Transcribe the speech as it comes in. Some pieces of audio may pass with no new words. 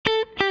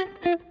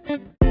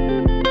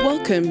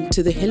Welcome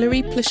to the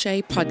Hilary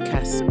Plauché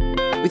podcast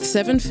with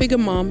seven-figure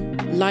mom,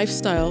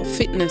 lifestyle,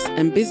 fitness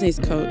and business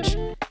coach,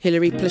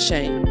 Hilary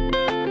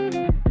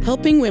Plauché.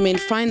 Helping women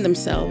find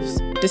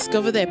themselves,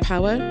 discover their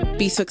power,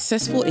 be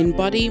successful in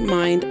body,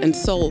 mind and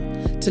soul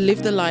to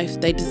live the life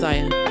they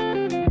desire.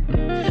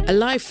 A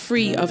life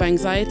free of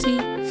anxiety,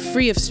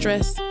 free of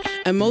stress,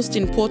 and most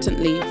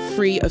importantly,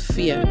 free of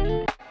fear.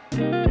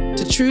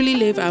 To truly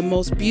live our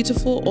most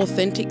beautiful,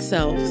 authentic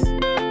selves.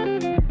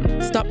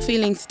 Stop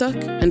feeling stuck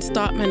and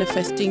start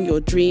manifesting your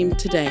dream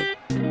today.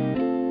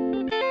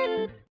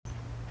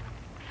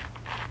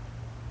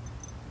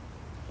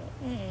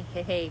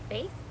 Hey,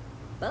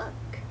 Facebook.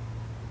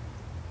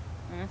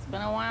 It's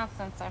been a while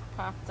since I've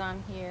popped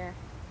on here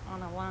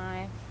on a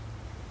live.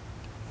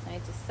 So I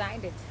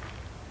decided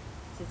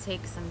to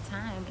take some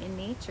time in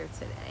nature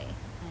today.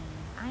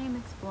 And I am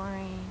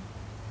exploring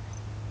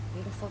a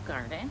beautiful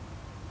garden.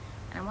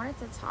 And I wanted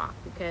to talk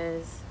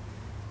because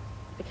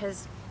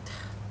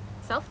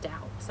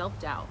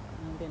self-doubt.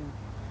 I've been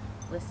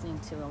listening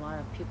to a lot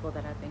of people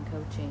that I've been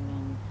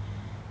coaching,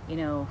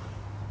 and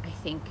I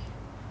think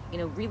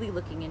really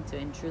looking into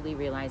and truly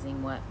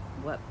realizing what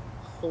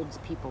holds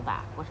people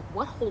back,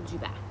 what holds you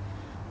back,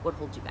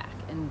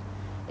 and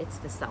it's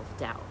the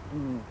self-doubt.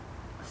 And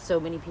so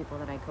many people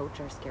that I coach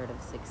are scared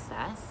of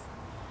success.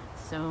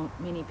 So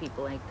many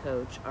people I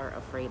coach are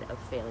afraid of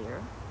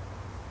failure.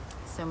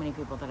 So many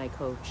people that I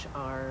coach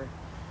are,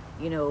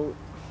 I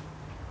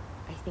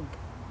think,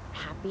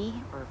 happy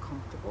or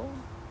comfortable,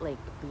 like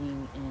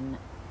being in,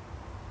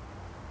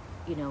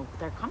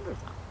 their comfort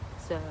zone.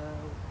 So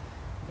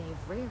they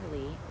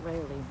rarely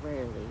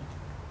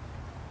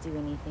do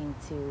anything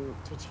to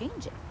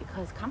change it,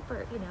 because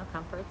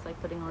comfort's like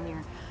putting on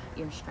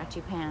your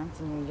stretchy pants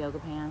and your yoga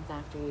pants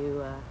after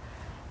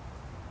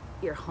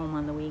you're home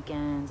on the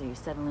weekends, or you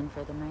settle in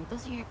for the night.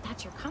 That's your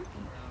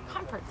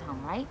comfort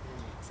zone, right?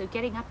 So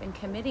getting up and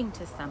committing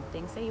to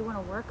something, say you want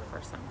to work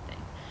for something.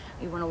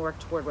 You want to work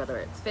toward, whether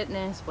it's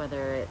fitness,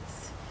 whether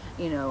it's,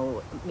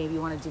 maybe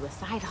you want to do a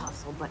side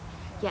hustle, but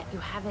yet you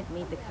haven't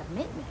made the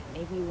commitment.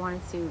 Maybe you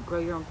wanted to grow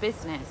your own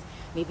business.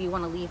 Maybe you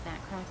want to leave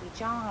that crappy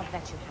job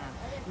that you have.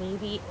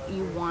 Maybe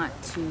you want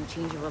to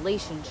change your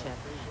relationship.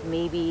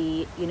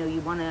 Maybe,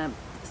 you want to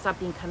stop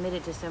being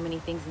committed to so many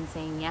things and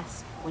saying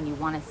yes when you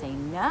want to say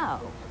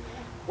no.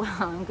 Well,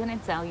 I'm going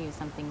to tell you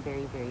something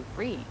very, very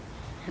freeing.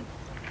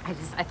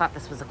 I thought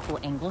this was a cool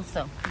angle,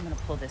 so I'm going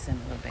to pull this in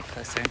a little bit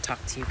closer and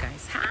talk to you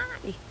guys.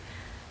 Hi!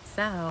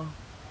 So,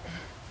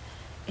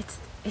 it's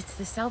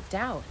the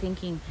self-doubt,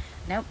 thinking,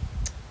 nope,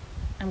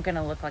 I'm going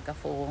to look like a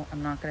fool.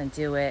 I'm not going to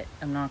do it.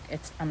 I'm not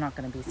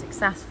going to be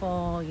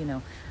successful.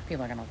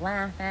 People are going to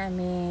laugh at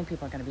me.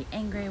 People are going to be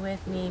angry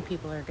with me.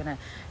 People are going to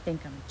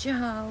think I'm a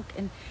joke.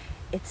 And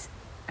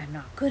I'm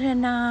not good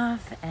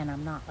enough. And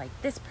I'm not like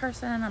this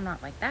person. I'm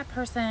not like that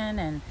person.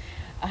 And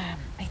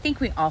I think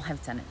we all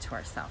have done it to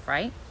ourselves,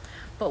 right?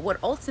 But what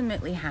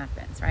ultimately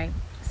happens, right?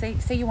 Say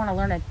you want to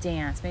learn a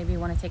dance. Maybe you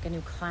want to take a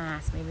new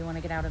class. Maybe you want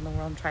to get out in the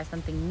world and try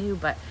something new,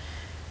 but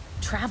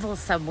travel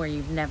somewhere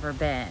you've never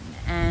been.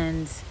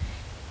 And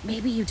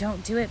maybe you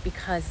don't do it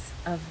because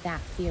of that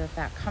fear of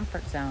that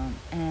comfort zone.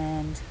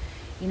 And,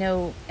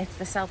 it's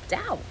the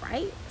self-doubt,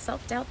 right?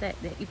 Self-doubt that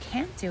you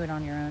can't do it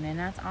on your own. And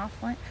that's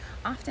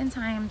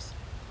oftentimes,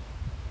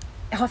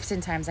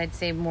 I'd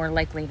say more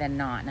likely than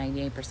not,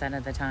 98%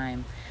 of the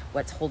time,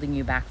 what's holding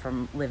you back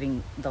from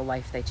living the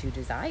life that you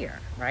desire,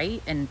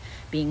 right? And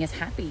being as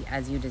happy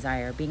as you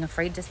desire, being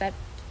afraid to set,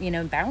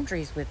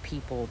 boundaries with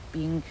people,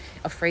 being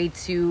afraid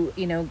to,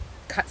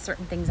 cut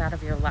certain things out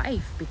of your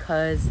life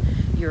because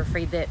you're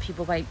afraid that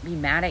people might be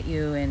mad at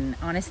you. And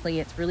honestly,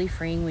 it's really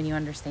freeing when you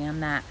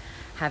understand that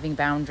having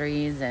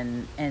boundaries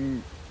and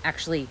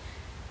actually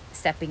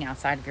stepping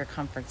outside of your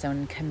comfort zone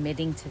and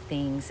committing to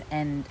things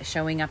and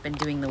showing up and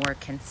doing the work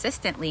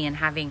consistently and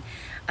having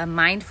a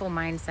mindful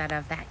mindset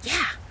of that.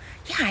 Yeah,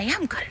 I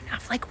am good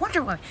enough. Like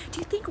Wonder Woman. Do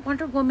you think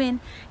Wonder Woman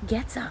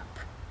gets up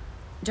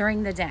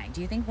during the day? Do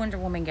you think Wonder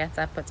Woman gets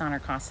up, puts on her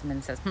costume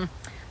and says, I'm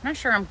not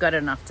sure I'm good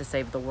enough to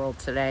save the world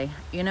today?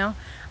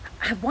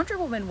 Wonder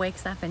Woman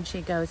wakes up and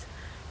she goes,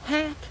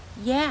 heck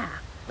yeah.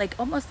 Like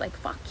almost like,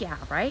 fuck yeah,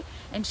 right?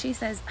 And she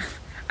says,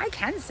 I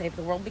can save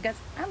the world because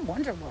I'm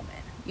Wonder Woman.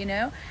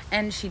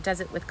 And she does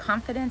it with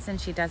confidence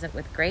and she does it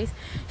with grace.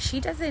 She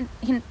doesn't,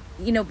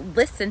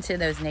 listen to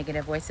those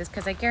negative voices,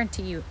 because I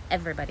guarantee you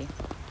everybody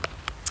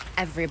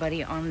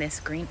on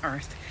this green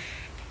earth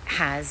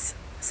has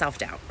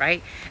self-doubt,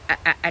 right?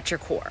 At your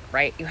core,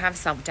 right? You have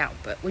self-doubt,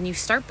 but when you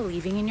start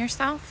believing in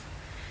yourself,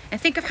 and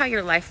think of how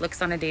your life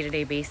looks on a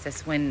day-to-day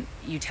basis when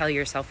you tell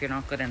yourself you're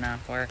not good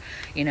enough, or,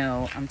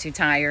 I'm too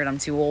tired, I'm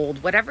too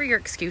old, whatever your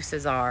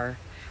excuses are,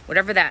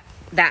 whatever that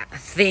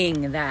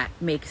thing that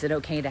makes it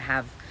okay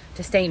to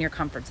stay in your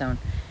comfort zone,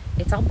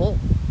 it's all bull.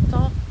 It's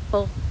all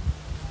bull.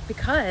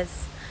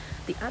 Because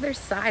the other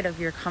side of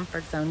your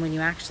comfort zone, when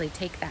you actually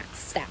take that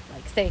step,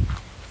 like say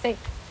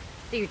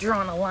you're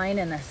drawing a line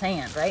in the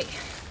sand, right?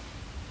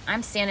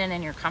 I'm standing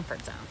in your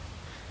comfort zone.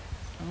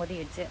 And what do?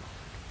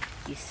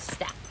 You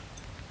step.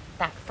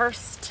 That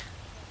first,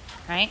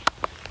 right?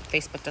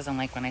 Facebook doesn't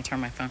like when I turn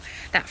my phone.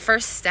 That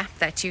first step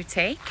that you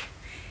take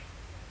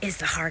is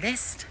the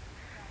hardest.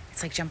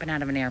 It's like jumping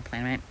out of an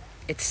airplane, right?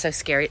 It's so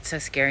scary. It's so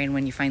scary. And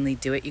when you finally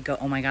do it, you go,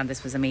 oh my God,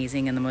 this was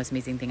amazing and the most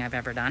amazing thing I've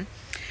ever done.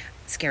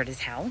 Scared as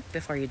hell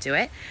before you do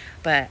it.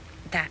 But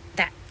that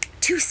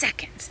 2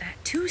 seconds, that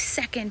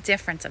 2-second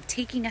difference of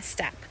taking a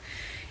step,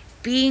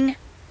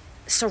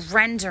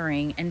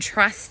 surrendering and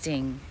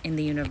trusting in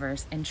the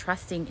universe and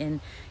trusting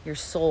in your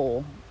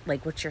soul,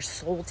 like what your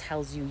soul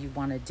tells you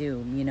want to do,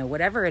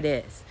 whatever it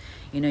is.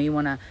 You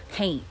want to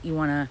paint, you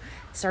want to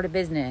start a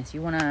business,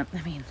 you want to,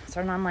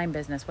 start an online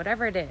business,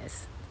 whatever it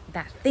is,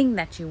 that thing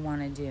that you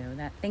want to do,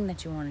 that thing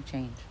that you want to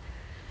change.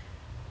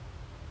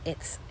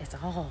 It's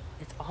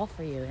all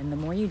for you. And the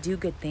more you do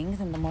good things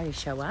and the more you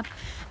show up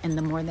and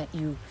the more that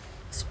you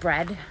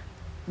spread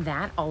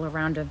that all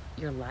around of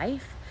your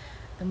life,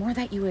 the more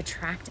that you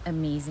attract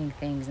amazing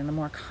things, and the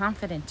more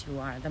confident you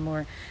are, the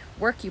more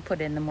work you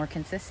put in, the more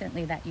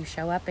consistently that you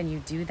show up and you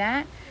do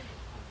that,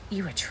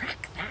 you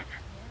attract that.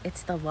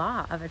 It's the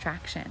law of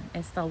attraction.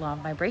 It's the law of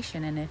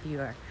vibration. And if you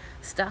are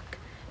stuck,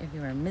 if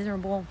you are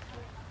miserable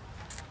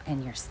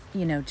and you're,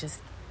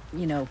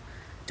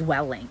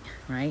 dwelling,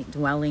 right?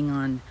 Dwelling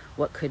on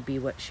what could be,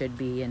 what should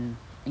be. And,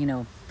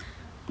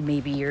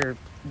 maybe you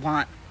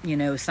want,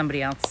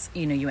 somebody else,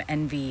 you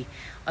envy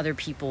other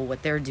people,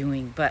 what they're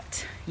doing,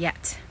 but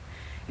yet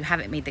you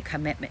haven't made the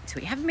commitment to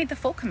it. You haven't made the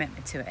full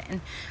commitment to it.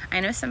 And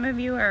I know some of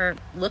you are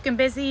looking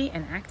busy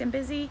and acting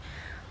busy,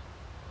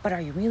 but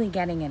are you really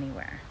getting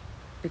anywhere?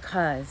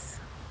 Because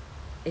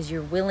is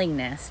your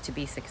willingness to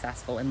be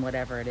successful in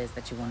whatever it is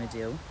that you want to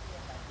do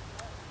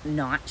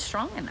not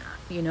strong enough,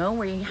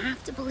 where you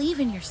have to believe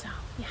in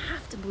yourself. You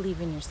have to believe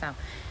in yourself.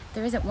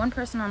 There isn't one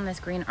person on this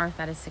green earth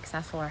that is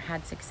successful or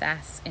had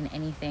success in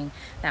anything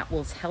that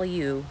will tell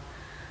you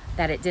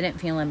that it didn't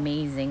feel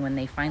amazing when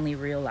they finally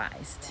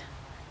realized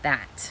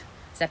that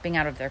stepping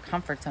out of their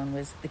comfort zone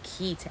was the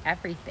key to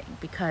everything,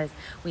 because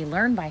we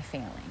learn by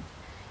failing,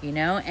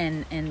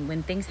 and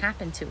when things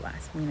happen to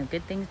us,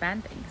 good things,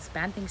 bad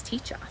things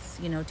teach us,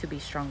 to be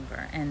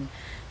stronger and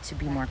to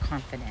be more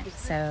confident.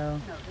 So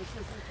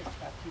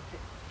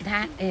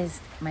that is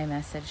my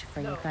message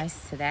for you guys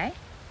today.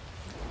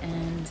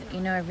 And,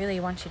 I really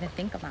want you to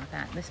think about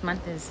that. This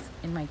month is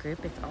in my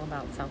group. It's all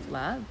about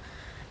self-love.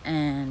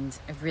 And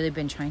I've really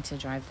been trying to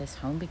drive this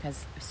home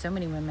because so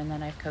many women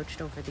that I've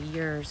coached over the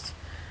years,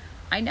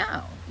 I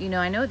know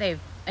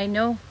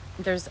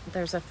there's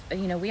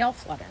we all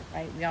flutter,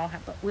 right?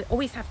 But we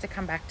always have to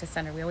come back to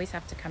center. We always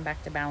have to come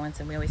back to balance,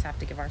 and we always have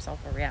to give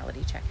ourselves a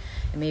reality check.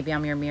 And maybe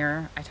I'm your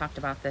mirror. I talked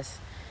about this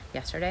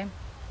yesterday.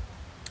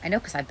 I know,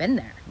 because I've been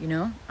there,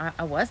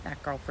 I was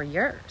that girl for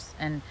years.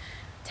 And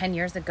 10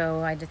 years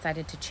ago, I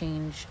decided to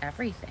change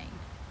everything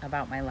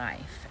about my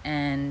life.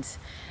 And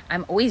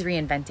I'm always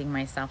reinventing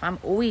myself. I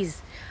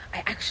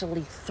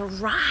actually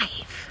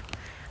thrive.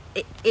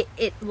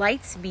 It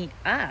lights me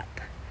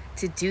up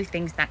to do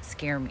things that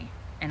scare me.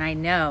 And I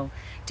know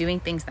doing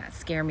things that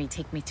scare me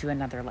take me to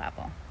another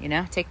level,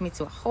 take me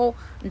to a whole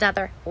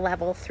another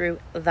level through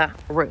the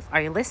roof.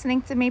 Are you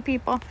listening to me,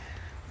 people?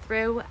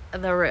 Through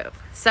the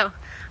roof. So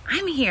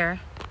I'm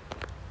here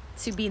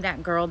to be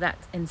that girl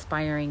that's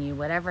inspiring you,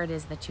 whatever it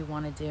is that you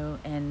want to do.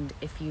 And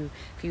if you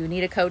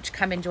need a coach,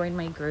 come and join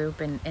my group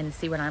and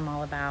see what I'm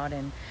all about,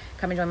 and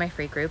come and join my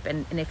free group.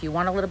 And if you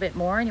want a little bit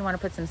more and you want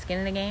to put some skin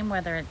in the game,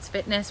 whether it's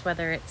fitness,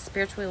 whether it's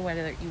spiritual,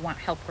 whether you want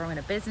help growing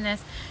a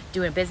business,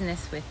 doing a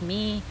business with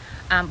me,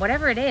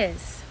 whatever it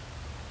is,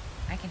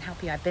 I can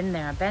help you. I've been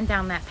there. I've been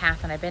down that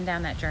path, and I've been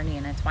down that journey.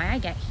 And that's why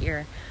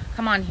I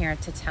come on here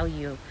to tell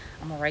you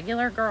I'm a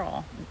regular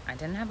girl. I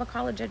didn't have a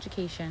college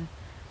education.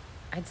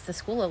 It's the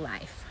school of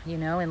life,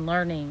 and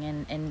learning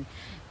and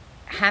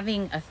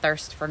having a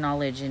thirst for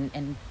knowledge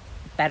and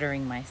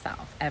bettering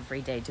myself every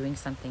day, doing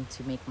something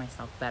to make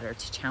myself better,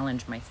 to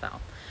challenge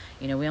myself.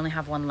 We only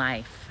have one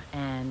life,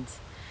 and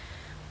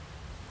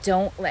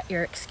don't let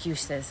your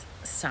excuses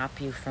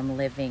stop you from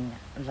living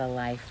the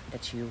life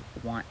that you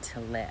want to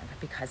live,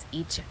 because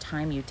each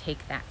time you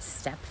take that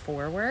step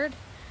forward,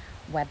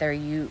 whether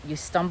you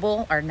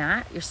stumble or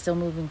not, you're still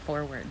moving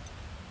forward.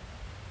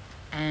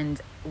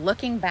 And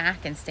looking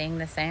back and staying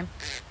the same,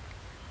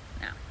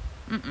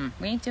 no.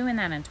 We ain't doing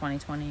that in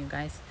 2020, you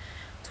guys.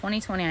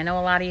 2020, I know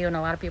a lot of you and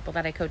a lot of people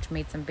that I coach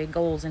made some big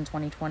goals in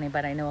 2020,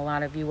 but I know a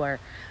lot of you are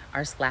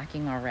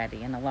slacking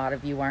already, and a lot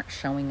of you aren't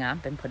showing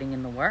up and putting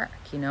in the work,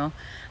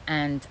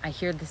 and I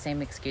hear the same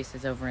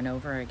excuses over and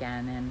over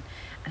again, and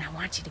I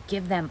want you to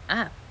give them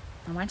up.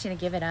 I want you to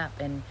give it up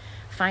and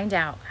find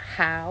out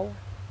how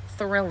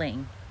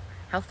thrilling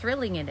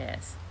it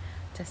is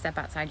to step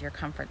outside your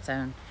comfort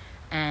zone.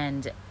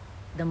 And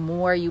the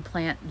more you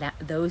plant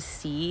those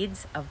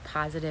seeds of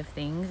positive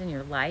things in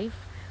your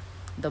life,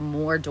 the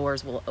more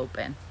doors will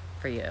open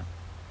for you.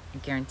 I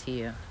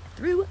guarantee you.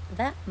 Through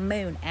the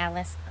moon,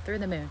 Alice. Through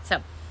the moon.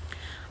 So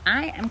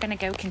I am going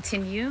to go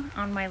continue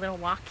on my little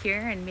walk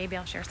here, and maybe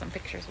I'll share some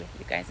pictures with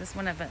you guys. This is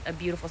one of a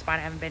beautiful spot.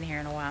 I haven't been here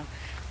in a while,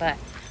 but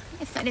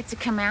I'm excited to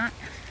come out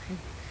and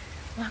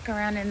walk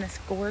around in this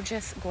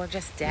gorgeous,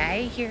 gorgeous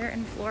day here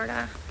in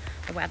Florida.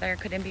 The weather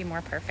couldn't be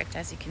more perfect.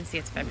 As you can see,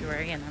 it's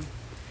February and I'm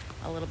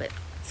a little bit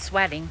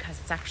sweating because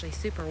it's actually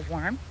super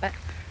warm. But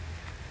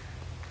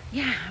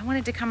yeah, I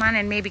wanted to come on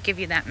and maybe give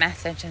you that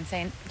message and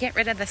say, get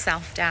rid of the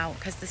self-doubt,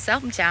 because the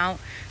self-doubt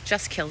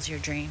just kills your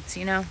dreams.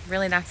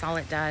 Really that's all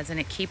it does. And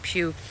it keeps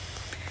you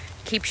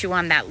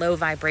on that low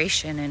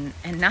vibration,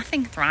 and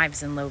nothing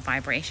thrives in low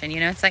vibration.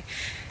 It's like,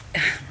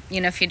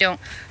 if you don't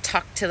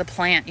talk to the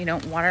plant, you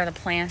don't water the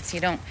plants, you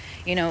don't,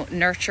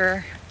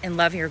 nurture and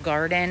love your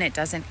garden, it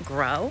doesn't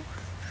grow.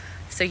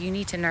 So you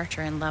need to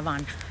nurture and love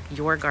on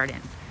your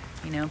garden.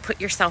 Put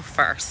yourself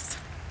first.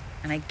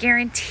 And I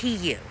guarantee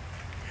you,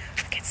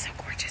 look, it's so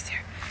gorgeous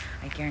here.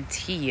 I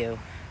guarantee you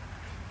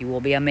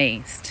will be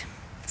amazed.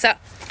 So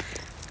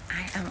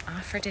I am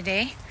off for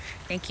today.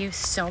 Thank you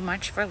so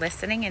much for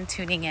listening and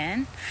tuning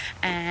in.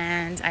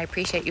 And I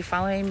appreciate you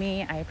following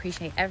me. I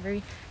appreciate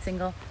every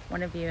single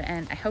one of you.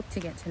 And I hope to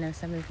get to know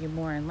some of you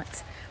more. And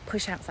let's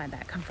push outside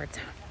that comfort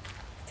zone.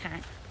 It's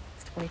time.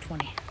 It's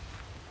 2020.